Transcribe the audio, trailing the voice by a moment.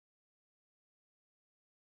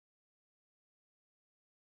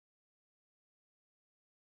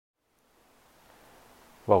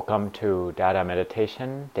Welcome to Dada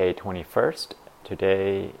Meditation, day 21st.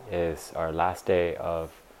 Today is our last day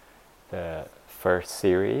of the first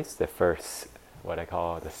series, the first, what I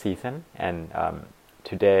call the season. And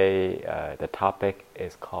today the topic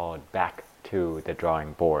is called Back to the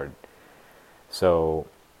Drawing Board. So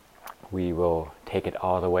we will take it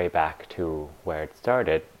all the way back to where it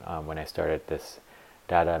started. When I started this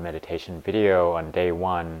Dada meditation video on day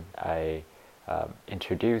one, I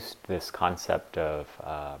introduced this concept of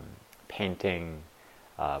painting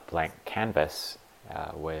blank canvas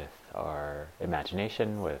with our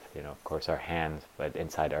imagination, with of course our hands, but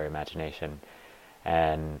inside our imagination,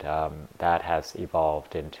 and that has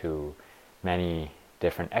evolved into many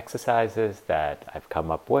different exercises that I've come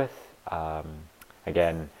up with.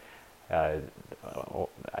 Again, I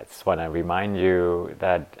just want to remind you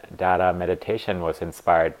that Dada meditation was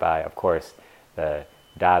inspired by, of course, the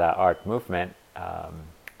Dada art movement,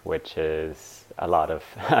 which is a lot of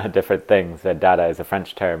different things. That Dada is a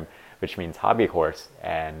French term which means hobby horse,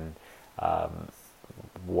 and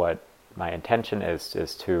what my intention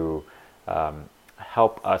is to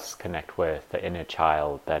help us connect with the inner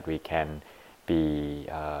child, that we can be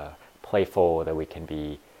playful, that we can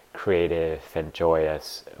be creative and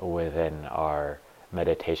joyous within our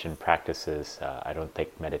meditation practices. I don't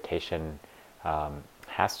think meditation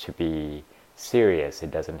has to be serious.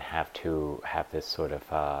 It doesn't have to have this sort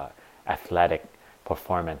of athletic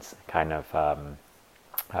performance kind of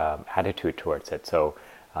attitude towards it. So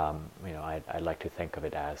I like to think of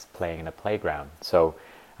it as playing in a playground. So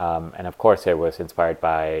and of course it was inspired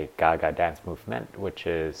by Gaga dance movement, which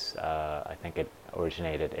is I think it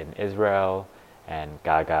originated in Israel, and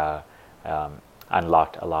Gaga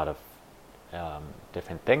unlocked a lot of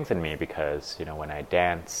different things in me, because when I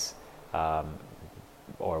dance,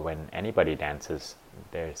 or when anybody dances,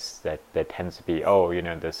 there tends to be,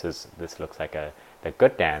 this looks like a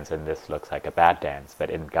good dance, and this looks like a bad dance.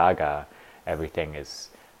 But in Gaga, everything is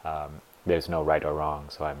there's no right or wrong.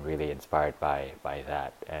 So I'm really inspired by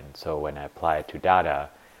that. And so when I apply it to Dada,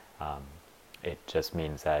 it just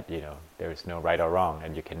means that there's no right or wrong,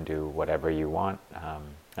 and you can do whatever you want.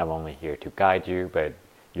 I'm only here to guide you, but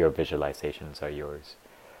your visualizations are yours.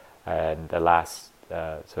 And the last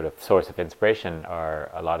sort of source of inspiration are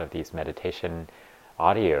a lot of these meditation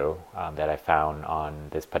audio that I found on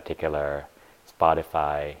this particular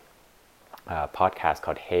Spotify podcast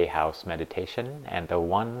called Hay House Meditation, and the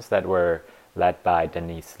ones that were led by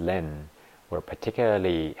Denise Lin were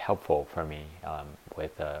particularly helpful for me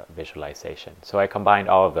with visualization. So I combined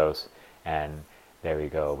all of those, and there we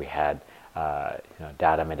go. We had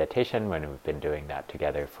Dada meditation, when we've been doing that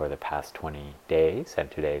together for the past 20 days, and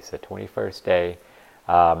today's the 21st day.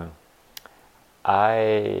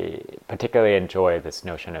 I particularly enjoy this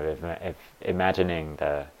notion of imagining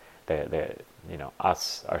the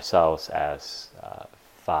us ourselves as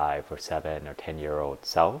 5 or 7 or 10-year-old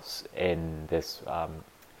selves in this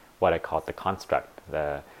what I call the construct.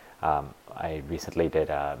 I recently did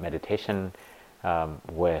a meditation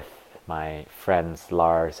with my friends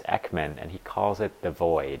Lars Ekman, and he calls it the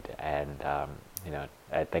void, and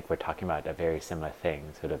I think we're talking about a very similar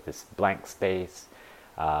thing, sort of this blank space.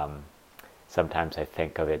 Sometimes I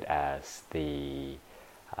think of it as in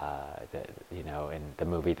the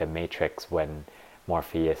movie The Matrix, when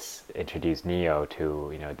Morpheus introduced Neo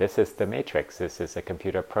to, this is the Matrix, this is a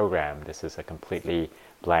computer program, this is a completely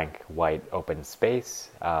blank, white, open space,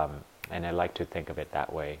 and I like to think of it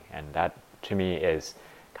that way. And that, to me, is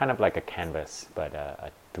kind of like a canvas, but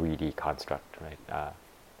a 3D construct, right?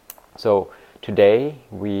 So today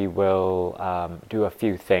we will do a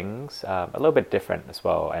few things, a little bit different as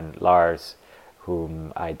well. And Lars,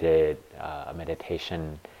 whom I did a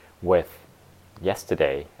meditation with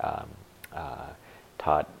yesterday,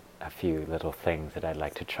 taught a few little things that I'd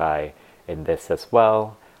like to try in this as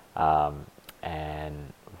well.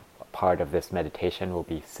 And part of this meditation will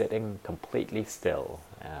be sitting completely still.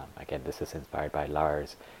 Again, this is inspired by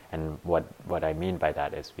Lars. And what I mean by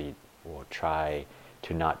that is we will try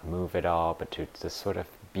to not move at all, but to just sort of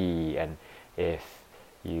be. And if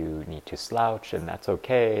you need to slouch, and that's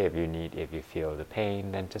okay. If you feel the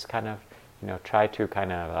pain, then just kind of try to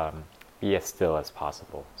kind of be as still as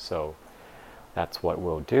possible. So that's what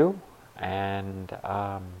we'll do, and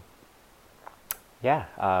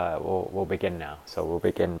we'll begin now. So we'll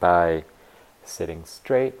begin by sitting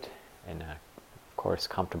straight in a, of course,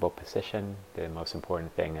 comfortable position. The most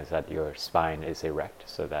important thing is that your spine is erect,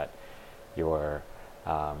 so that you're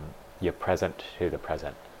present to the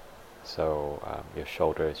present. So your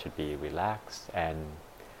shoulders should be relaxed, and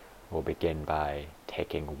we'll begin by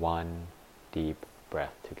taking one deep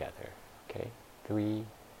breath together. Okay, 3,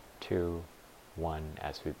 2, 1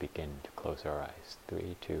 as we begin to close our eyes.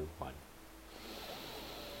 3, 2, 1.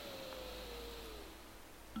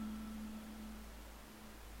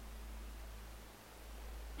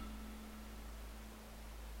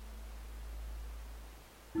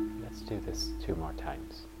 Let's do this 2 more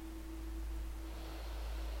times.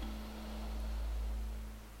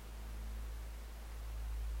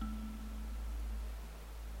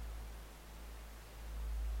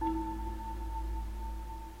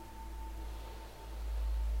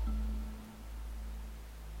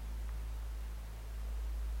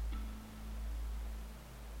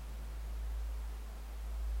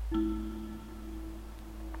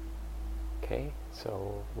 Okay,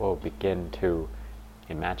 so we'll begin to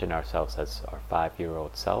imagine ourselves as our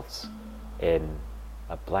 5-year-old selves in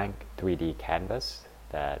a blank 3D canvas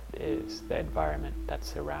that is the environment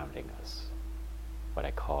that's surrounding us, what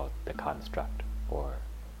I call the construct or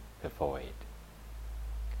the void.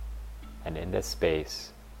 And in this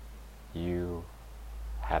space, you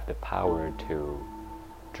have the power to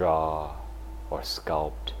draw or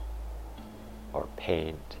sculpt or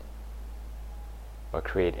paint or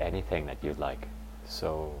create anything that you'd like.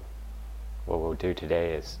 So what we'll do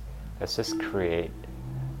today is let's just create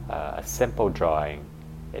a simple drawing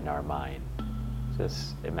in our mind.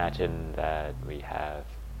 Just imagine that we have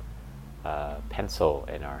a pencil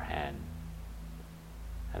in our hand,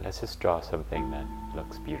 and let's just draw something that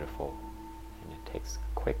looks beautiful. And it takes a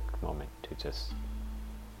quick moment to just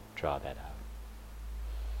draw that out.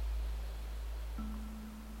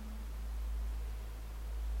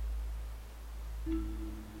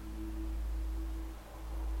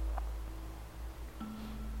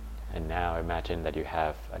 And now imagine that you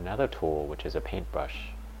have another tool, which is a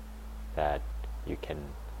paintbrush, that you can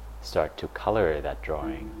start to color that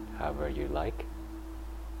drawing however you like.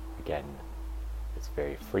 Again, it's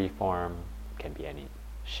very free form, it can be any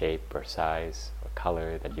shape or size or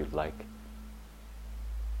color that you'd like.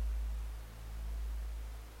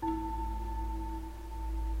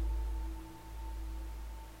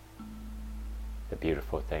 The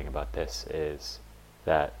beautiful thing about this is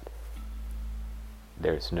that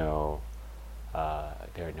there are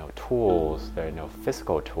no tools, there are no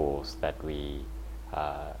physical tools that we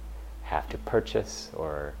have to purchase,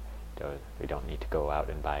 or we don't need to go out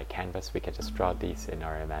and buy a canvas. We can just draw these in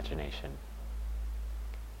our imagination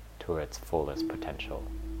to its fullest potential.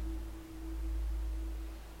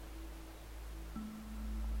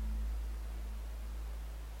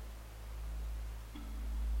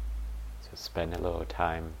 So spend a little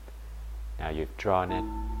time. Now you've drawn it,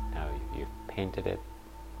 now you've painted it.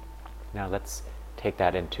 Now let's take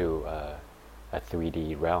that into a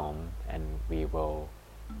 3D realm, and we will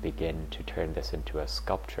begin to turn this into a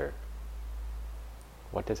sculpture.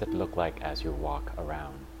 What does it look like as you walk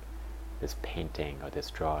around this painting or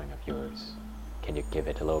this drawing of yours? Can you give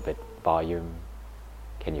it a little bit volume?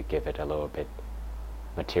 Can you give it a little bit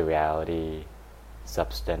materiality,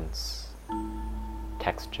 substance,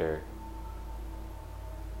 texture?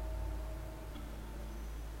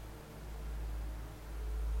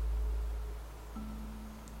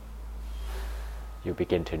 You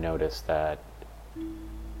begin to notice that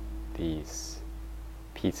these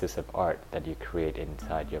pieces of art that you create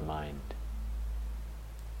inside your mind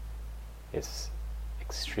is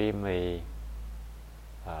extremely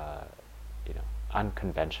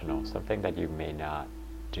unconventional, something that you may not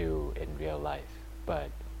do in real life,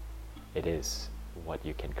 but it is what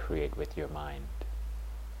you can create with your mind.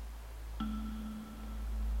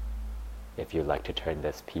 If you'd like to turn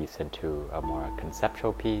this piece into a more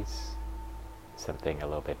conceptual piece, something a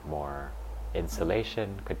little bit more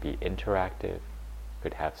installation, could be interactive,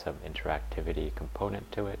 could have some interactivity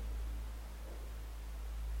component to it.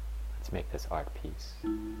 Let's make this art piece.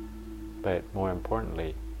 But more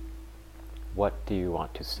importantly, what do you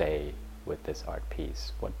want to say with this art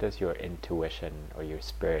piece? What does your intuition or your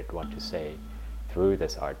spirit want to say through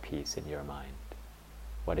this art piece in your mind?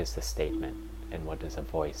 What is the statement, and what does a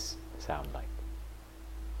voice sound like?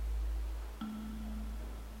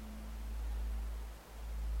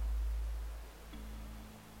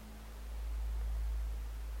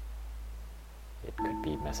 It could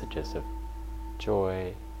be messages of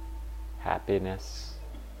joy, happiness,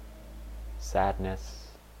 sadness,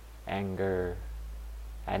 anger,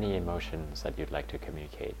 any emotions that you'd like to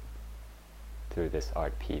communicate through this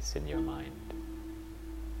art piece in your mind.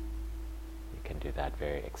 You can do that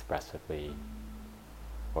very expressively,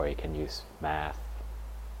 or you can use math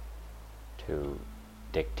to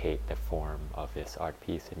dictate the form of this art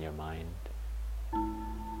piece in your mind.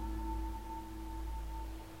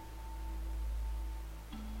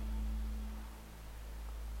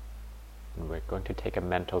 And we're going to take a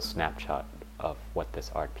mental snapshot of what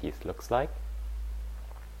this art piece looks like.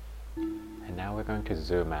 And now we're going to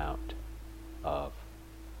zoom out of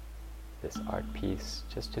this art piece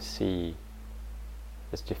just to see,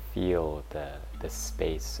 just to feel the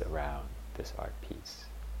space around this art piece.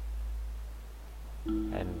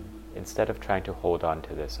 And instead of trying to hold on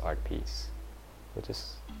to this art piece, we'll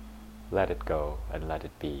just let it go and let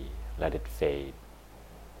it be, let it fade,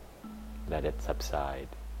 let it subside.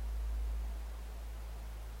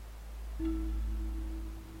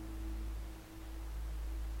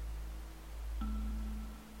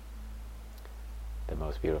 The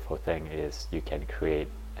most beautiful thing is you can create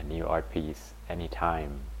a new art piece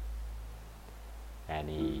anytime,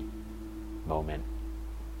 any moment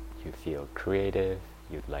you feel creative,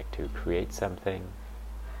 you'd like to create something.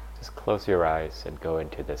 Just close your eyes and go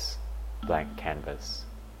into this blank canvas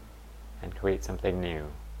and create something new.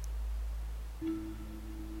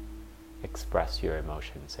 Express your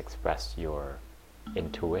emotions, express your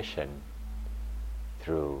intuition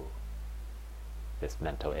through this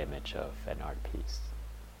mental image of an art piece.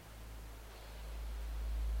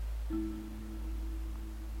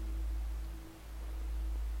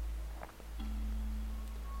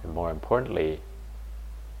 And more importantly,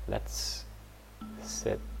 let's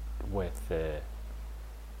sit with the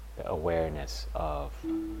awareness of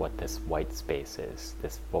what this white space is,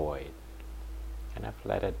 this void. Kind of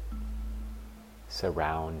let it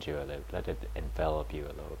surround you a little, let it envelop you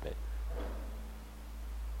a little bit.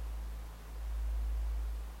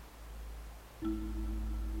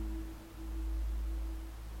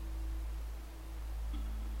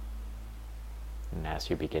 And as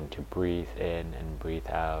you begin to breathe in and breathe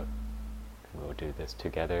out, and we'll do this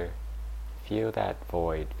together, feel that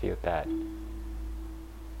void, feel that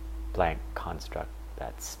blank construct,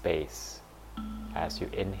 that space. As you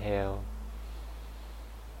inhale,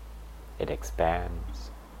 it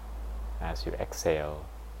expands. As you exhale,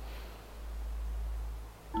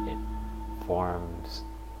 it forms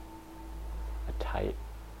a tight,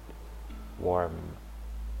 warm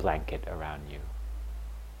blanket around you.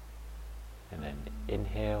 And then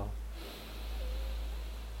inhale,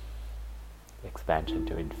 expansion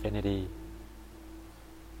to infinity.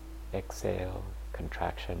 Exhale,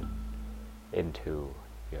 contraction into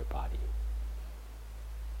your body.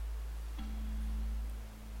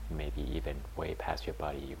 Maybe even way past your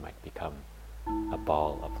body, you might become a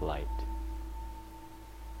ball of light.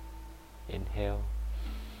 Inhale.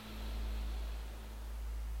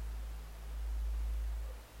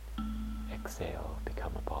 Exhale,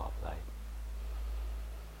 become a ball of light.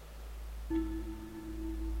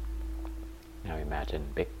 Now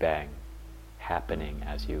imagine Big Bang happening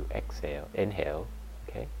as you exhale, inhale,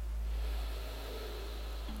 okay?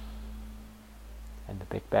 And the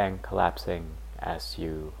Big Bang collapsing as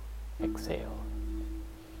you exhale.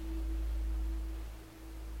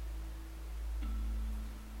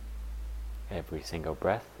 Every single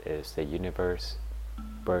breath is the universe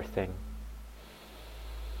birthing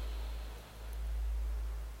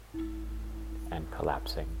and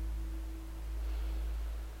collapsing.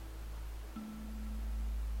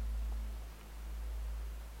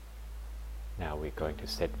 Now we're going to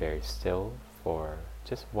sit very still for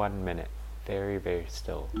just 1 minute, very, very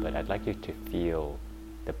still. But I'd like you to feel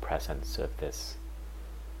the presence of this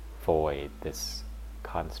void, this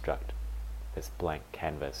construct, this blank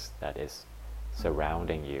canvas that is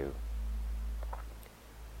surrounding you,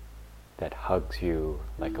 that hugs you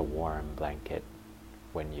like a warm blanket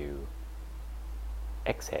when you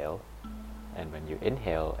exhale, and when you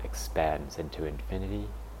inhale, expands into infinity.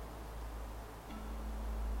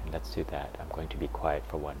 And let's do that. I'm going to be quiet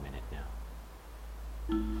for 1 minute now.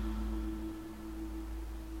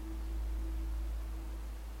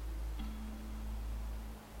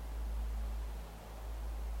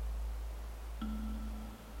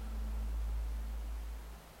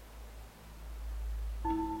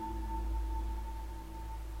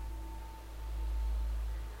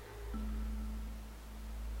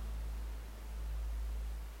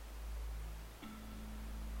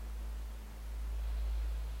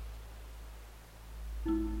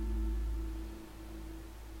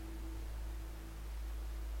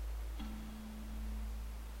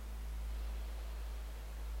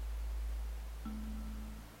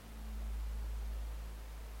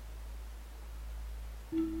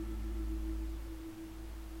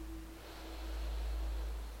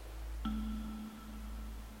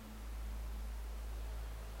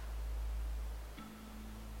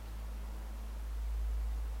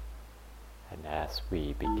 And as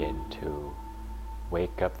we begin to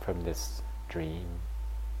wake up from this dream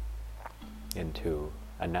into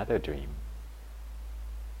another dream,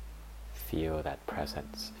 feel that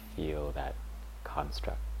presence, feel that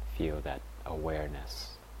construct. Feel that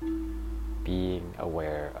awareness. Being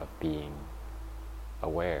aware of being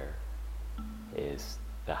aware is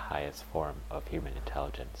the highest form of human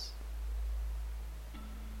intelligence.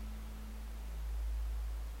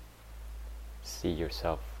 See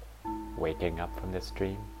yourself waking up from this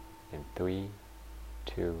dream in 3,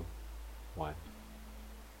 2, 1.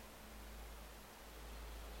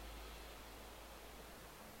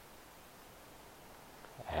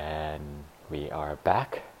 And we are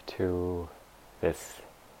back to this,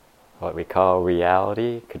 what we call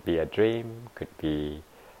reality. Could be a dream, could be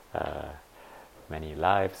many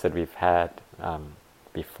lives that we've had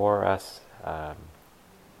before us. But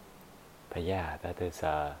yeah,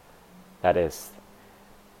 that is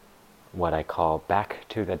what I call back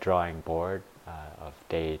to the drawing board of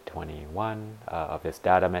day 21 of this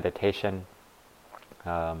Dada meditation.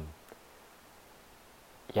 Yeah,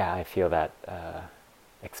 I feel that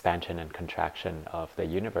expansion and contraction of the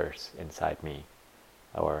universe inside me,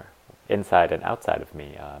 or inside and outside of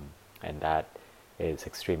me, and that is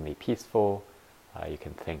extremely peaceful. You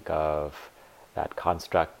can think of that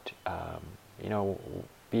construct,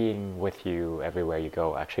 being with you everywhere you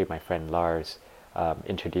go. Actually, my friend Lars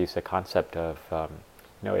introduced the concept of,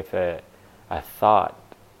 if a thought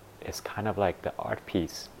is kind of like the art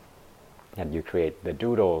piece that you create, the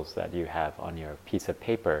doodles that you have on your piece of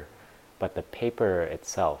paper, but the paper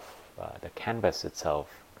itself, the canvas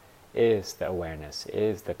itself, is the awareness,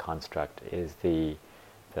 is the construct, is the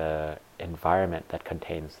environment that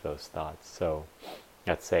contains those thoughts. So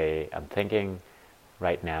let's say I'm thinking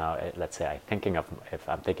right now, let's say if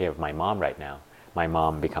I'm thinking of my mom right now, my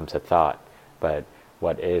mom becomes a thought, but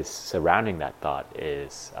what is surrounding that thought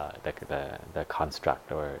is the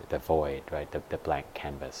construct, or the void, right? The blank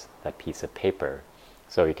canvas, that piece of paper.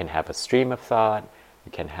 So you can have a stream of thought,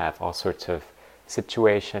 you can have all sorts of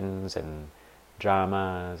situations and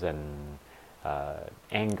dramas and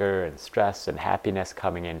anger and stress and happiness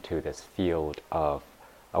coming into this field of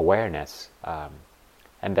awareness,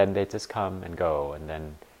 and then they just come and go, and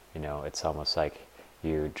then it's almost like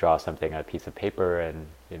you draw something on a piece of paper, and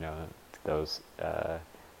those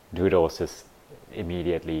doodles just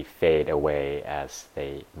immediately fade away as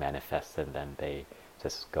they manifest, and then they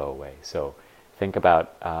just go away. So think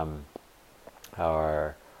about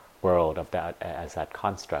our world of that as that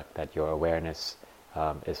construct, that your awareness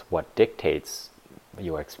is what dictates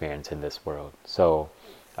your experience in this world. So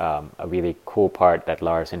a really cool part that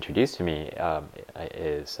Lars introduced to me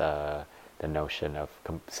is the notion of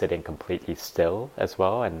sitting completely still as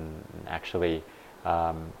well, and actually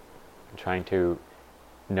trying to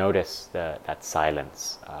notice that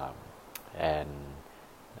silence, and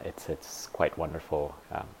it's quite wonderful.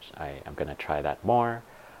 I'm going to try that more.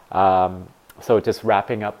 So just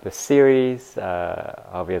wrapping up the series,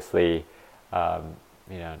 obviously, I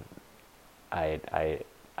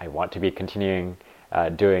want to be continuing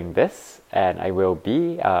doing this, and I will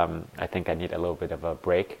be. I think I need a little bit of a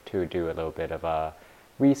break to do a little bit of a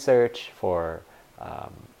research for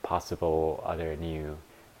possible other new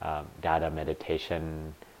Dada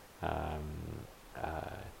meditation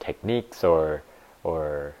techniques or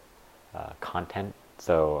content.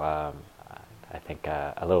 So I think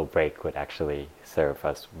a little break would actually serve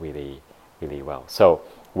us really, really well. So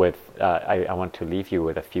I want to leave you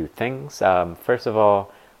with a few things. First of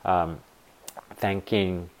all,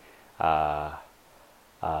 thanking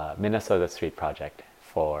Minnesota Street Project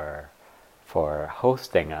for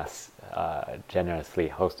hosting us, generously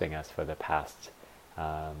hosting us for the past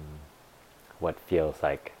what feels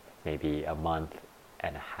like maybe a month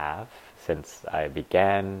and a half since I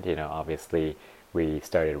began. Obviously we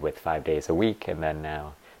started with 5 days a week, and then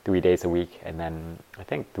now 3 days a week, and then I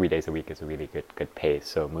think 3 days a week is a really good pace.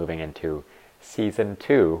 So moving into season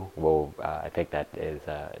 2, I think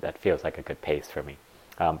that feels like a good pace for me.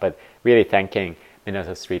 But really thanking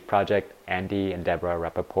Minnesota Street Project, Andy and Deborah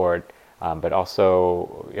Rappaport, but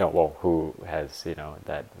also who has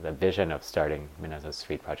the vision of starting Minnesota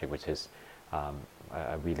Street Project, which is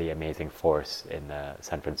a really amazing force in the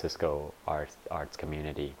San Francisco arts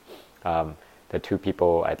community. The two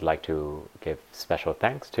people I'd like to give special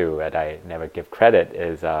thanks to, that I never give credit,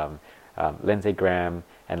 is Lindsay Graham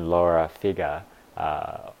and Laura Figa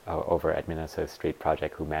over at Minnesota Street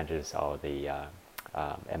Project, who manages all the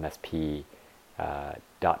MSP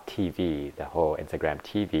 .tv, the whole Instagram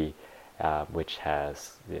TV, which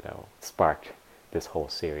has sparked this whole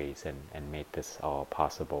series and made this all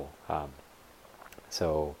possible.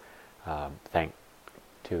 So thank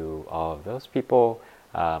to all of those people.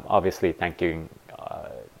 Obviously thanking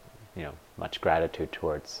much gratitude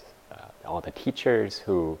towards all the teachers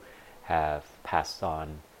who have passed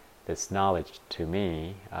on this knowledge to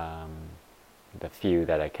me. The few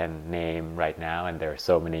that I can name right now, and there are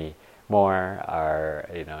so many more, are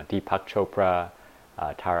Deepak Chopra,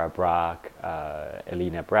 Tara Brach,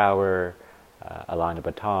 Elena Brower, Alana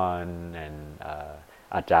Baton, and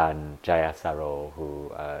Ajahn Jayasaro, who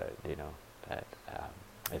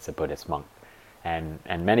is a Buddhist monk, and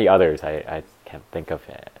many others. I can't think of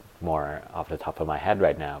more off the top of my head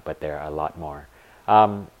right now, but there are a lot more.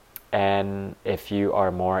 And if you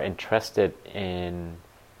are more interested in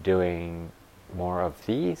doing more of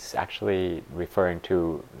these, actually referring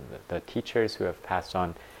to the teachers who have passed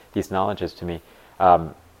on these knowledges to me,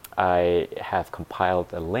 I have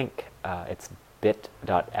compiled a link. It's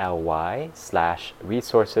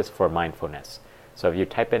bit.ly/resources for mindfulness. So if you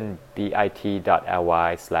type in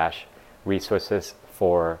bit.ly/resources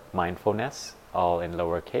for mindfulness, all in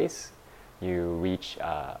lowercase, you reach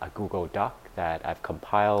a Google Doc that I've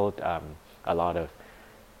compiled a lot of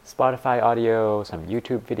Spotify audio, some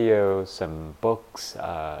YouTube videos, some books,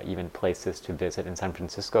 even places to visit in San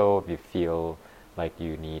Francisco if you feel like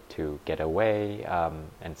you need to get away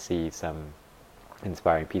and see some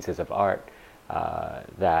inspiring pieces of art.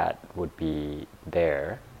 That would be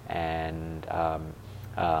there. And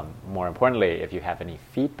more importantly, if you have any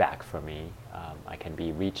feedback for me, I can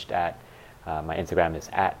be reached at my Instagram is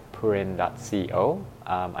 @purin.co.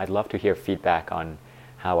 I'd love to hear feedback on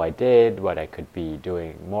how I did, what I could be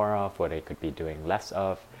doing more of, what I could be doing less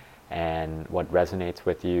of, and what resonates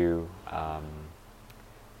with you.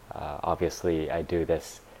 Obviously, I do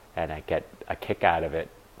this and I get a kick out of it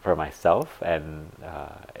for myself, and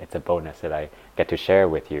it's a bonus that I get to share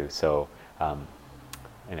with you. So,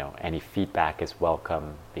 any feedback is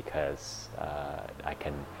welcome, because I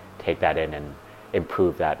can take that in and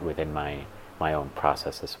improve that within my own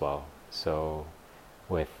process as well. So,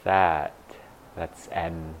 with that, let's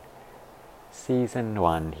end season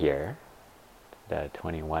 1 here, the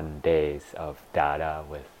 21 days of Dada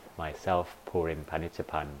with myself, Purin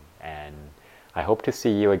Panichapan, and I hope to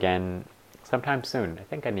see you again sometime soon. I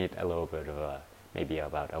think I need a little bit of maybe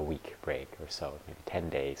about a week break or so, maybe 10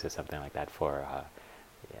 days or something like that for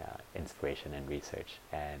inspiration and research,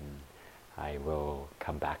 and I will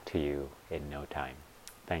come back to you in no time.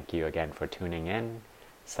 Thank you again for tuning in,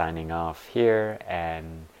 signing off here,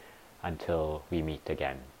 and until we meet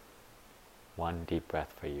again. One deep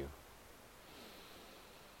breath for you.